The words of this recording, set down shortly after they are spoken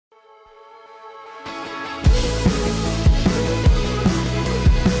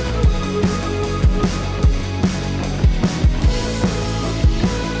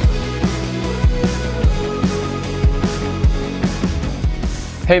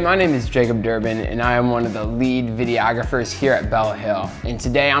Hey, my name is Jacob Durbin and I am one of the lead videographers here at Bella Hill. And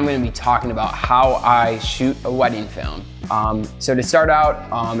today I'm going to be talking about how I shoot a wedding film. So to start out,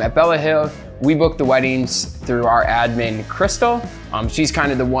 at Bella Hill, we book the weddings through our admin, Crystal. She's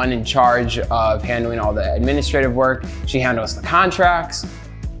kind of the one in charge of handling all the administrative work. She handles the contracts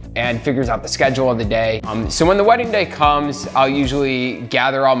and figures out the schedule of the day. So when the wedding day comes, I'll usually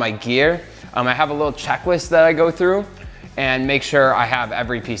gather all my gear. I have a little checklist that I go through and make sure I have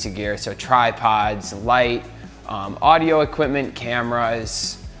every piece of gear. So tripods, light, audio equipment,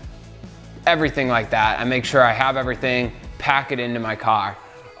 cameras, everything like that. I make sure I have everything, pack it into my car.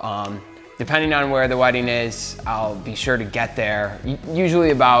 Depending on where the wedding is, I'll be sure to get there,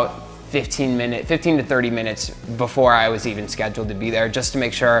 usually about 15 to 30 minutes before I was even scheduled to be there, just to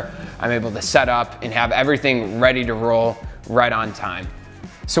make sure I'm able to set up and have everything ready to roll right on time.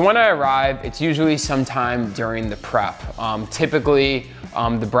 So when I arrive, it's usually sometime during the prep. Typically,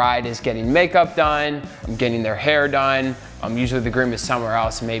 the bride is getting makeup done, I'm getting their hair done. Usually the groom is somewhere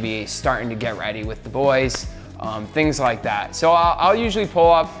else, maybe starting to get ready with the boys, things like that. So I'll usually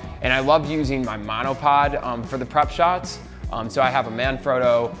pull up, and I love using my monopod for the prep shots. So I have a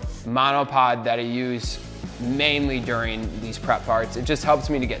Manfrotto monopod that I use mainly during these prep parts. It just helps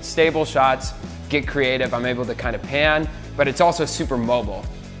me to get stable shots, get creative. I'm able to kind of pan, but it's also super mobile.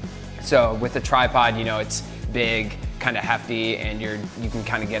 So with the tripod, you know, it's big, kind of hefty, and you can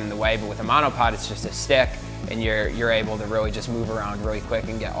kind of get in the way, but with a monopod, it's just a stick, and you're able to really just move around really quick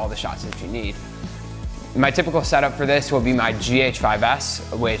and get all the shots that you need. My typical setup for this will be my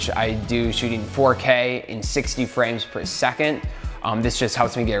GH5S, which I do shooting 4K in 60 frames per second. This just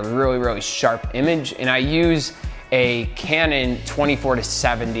helps me get a really sharp image, and I use a Canon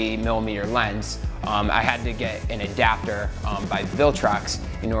 24-70mm lens. I had to get an adapter by Viltrox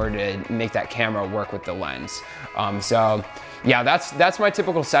in order to make that camera work with the lens. So yeah, that's my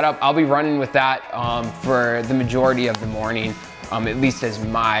typical setup. I'll be running with that for the majority of the morning, at least as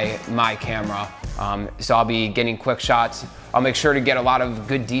my camera. So I'll be getting quick shots. I'll make sure to get a lot of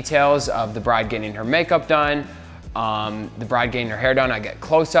good details of the bride getting her makeup done, the bride getting her hair done. I get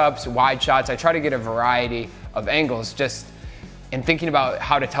close-ups, wide shots. I try to get a variety of angles. Just in thinking about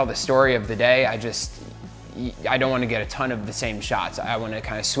how to tell the story of the day, I don't want to get a ton of the same shots. I want to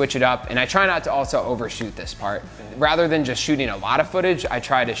kind of switch it up, and I try not to also overshoot this part. Rather than just shooting a lot of footage, I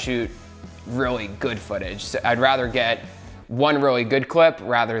try to shoot really good footage. So I'd rather get one really good clip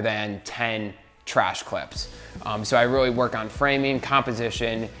rather than 10 trash clips. So I really work on framing,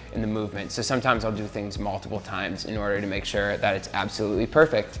 composition, and the movement. So sometimes I'll do things multiple times in order to make sure that it's absolutely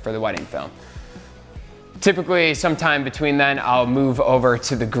perfect for the wedding film. Typically, sometime between then, I'll move over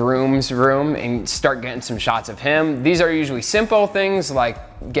to the groom's room and start getting some shots of him. These are usually simple things like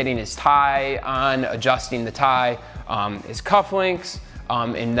getting his tie on, adjusting the tie, his cufflinks,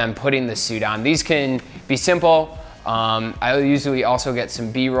 and then putting the suit on. These can be simple. I'll usually also get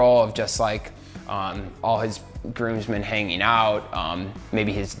some B-roll of just like all his groomsmen hanging out,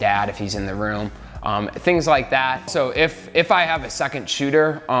 maybe his dad if he's in the room. Things like that. So if I have a second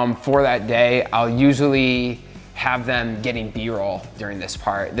shooter for that day, I'll usually have them getting B-roll during this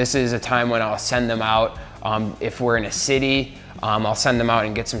part. This is a time when I'll send them out. If we're in a city, I'll send them out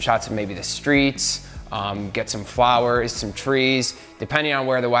and get some shots of maybe the streets, get some flowers, some trees. Depending on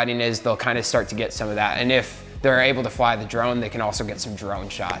where the wedding is, they'll kind of start to get some of that. And if they're able to fly the drone, they can also get some drone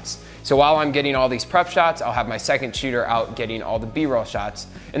shots. So while I'm getting all these prep shots, I'll have my second shooter out getting all the B-roll shots.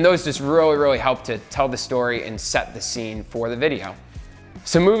 And those just really help to tell the story and set the scene for the video.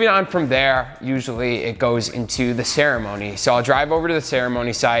 So moving on from there, usually it goes into the ceremony. So I'll drive over to the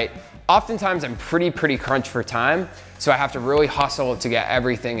ceremony site. Oftentimes I'm pretty crunched for time, so I have to really hustle to get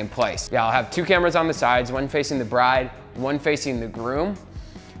everything in place. Yeah, I'll have two cameras on the sides, one facing the bride, one facing the groom,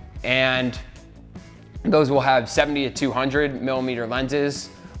 and those will have 70 to 200mm lenses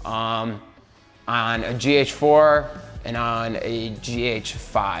on a GH4 and on a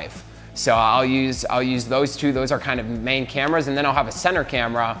GH5. So I'll use those two. Those are kind of main cameras, and then I'll have a center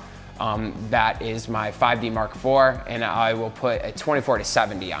camera that is my 5D Mark IV, and I will put a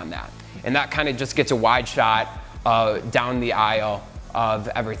 24-70 on that. And that kind of just gets a wide shot down the aisle of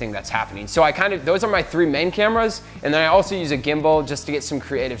everything that's happening. So those are my three main cameras, and then I also use a gimbal just to get some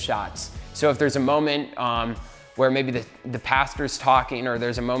creative shots. So if there's a moment where maybe the pastor's talking, or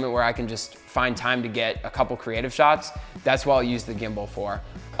there's a moment where I can just find time to get a couple creative shots, that's what I'll use the gimbal for.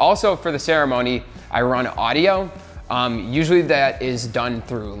 Also for the ceremony, I run audio. Usually that is done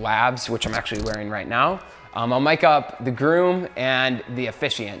through labs, which I'm actually wearing right now. I'll mic up the groom and the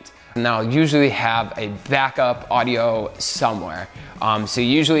officiant. And I'll usually have a backup audio somewhere. So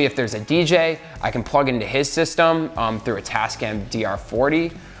usually if there's a DJ, I can plug into his system through a Tascam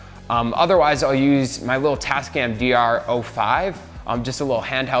DR40. Otherwise, I'll use my little Tascam DR05, just a little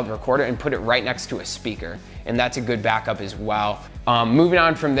handheld recorder, and put it right next to a speaker. And that's a good backup as well. Moving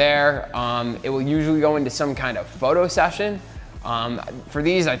on from there, it will usually go into some kind of photo session. For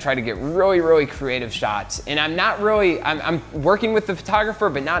these, I try to get really creative shots. And I'm working with the photographer,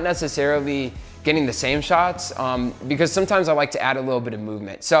 but not necessarily getting the same shots, because sometimes I like to add a little bit of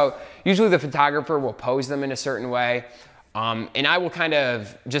movement. So usually the photographer will pose them in a certain way, and I will kind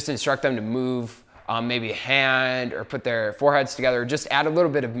of just instruct them to move maybe a hand or put their foreheads together, just add a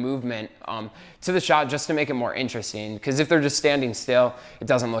little bit of movement to the shot just to make it more interesting, because if they're just standing still, it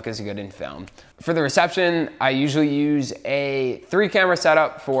doesn't look as good in film. For the reception, I usually use a 3-camera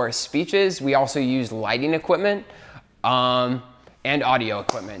setup for speeches. We also use lighting equipment and audio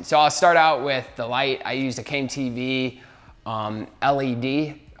equipment. So I'll start out with the light. I used a Kane TV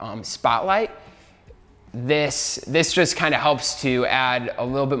LED spotlight. This just kind of helps to add a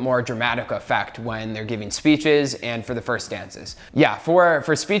little bit more dramatic effect when they're giving speeches and for the first dances. Yeah,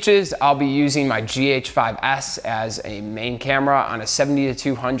 for speeches, I'll be using my GH5S as a main camera on a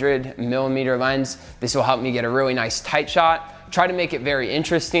 70-200 millimeter lens. This will help me get a really nice tight shot. Try to make it very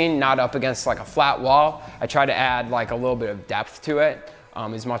interesting, not up against like a flat wall. I try to add like a little bit of depth to it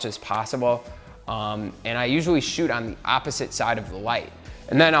as much as possible. And I usually shoot on the opposite side of the light.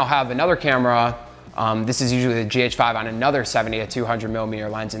 And then I'll have another camera. This is usually the GH5 on another 70-200 millimeter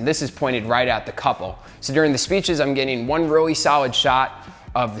lens, and this is pointed right at the couple. So during the speeches, I'm getting one really solid shot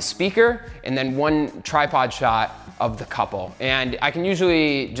of the speaker and then one tripod shot of the couple. And I can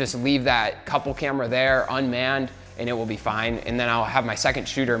usually just leave that couple camera there unmanned and it will be fine. And then I'll have my second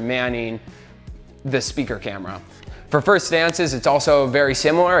shooter manning the speaker camera. For first dances, it's also very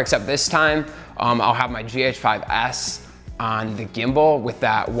similar, except this time I'll have my GH5S on the gimbal with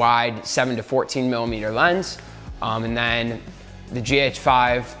that wide 7-14 millimeter lens. And then the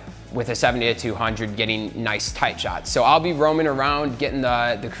GH5 with a 70-200 getting nice tight shots. So I'll be roaming around getting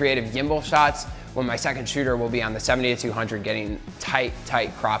the creative gimbal shots when my second shooter will be on the 70-200 getting tight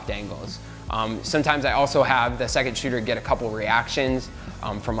cropped angles. Sometimes I also have the second shooter get a couple reactions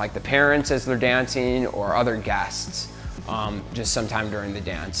from like the parents as they're dancing or other guests just sometime during the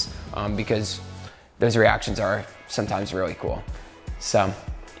dance because those reactions are sometimes really cool. So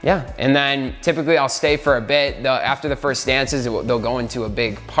yeah, and then typically I'll stay for a bit. After the first dances, they'll go into a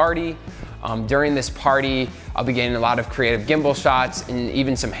big party. During this party, I'll be getting a lot of creative gimbal shots and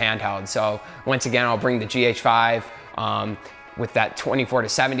even some handheld. So once again, I'll bring the GH5 with that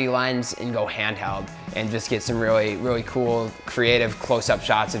 24-70 lens and go handheld and just get some really cool, creative close-up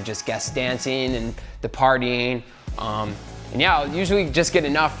shots of just guests dancing and the partying. And yeah, I'll usually just get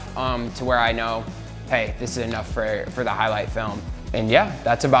enough to where I know, hey, this is enough for the highlight film. And yeah,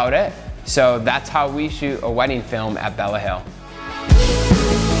 that's about it. So that's how we shoot a wedding film at Bella Hill.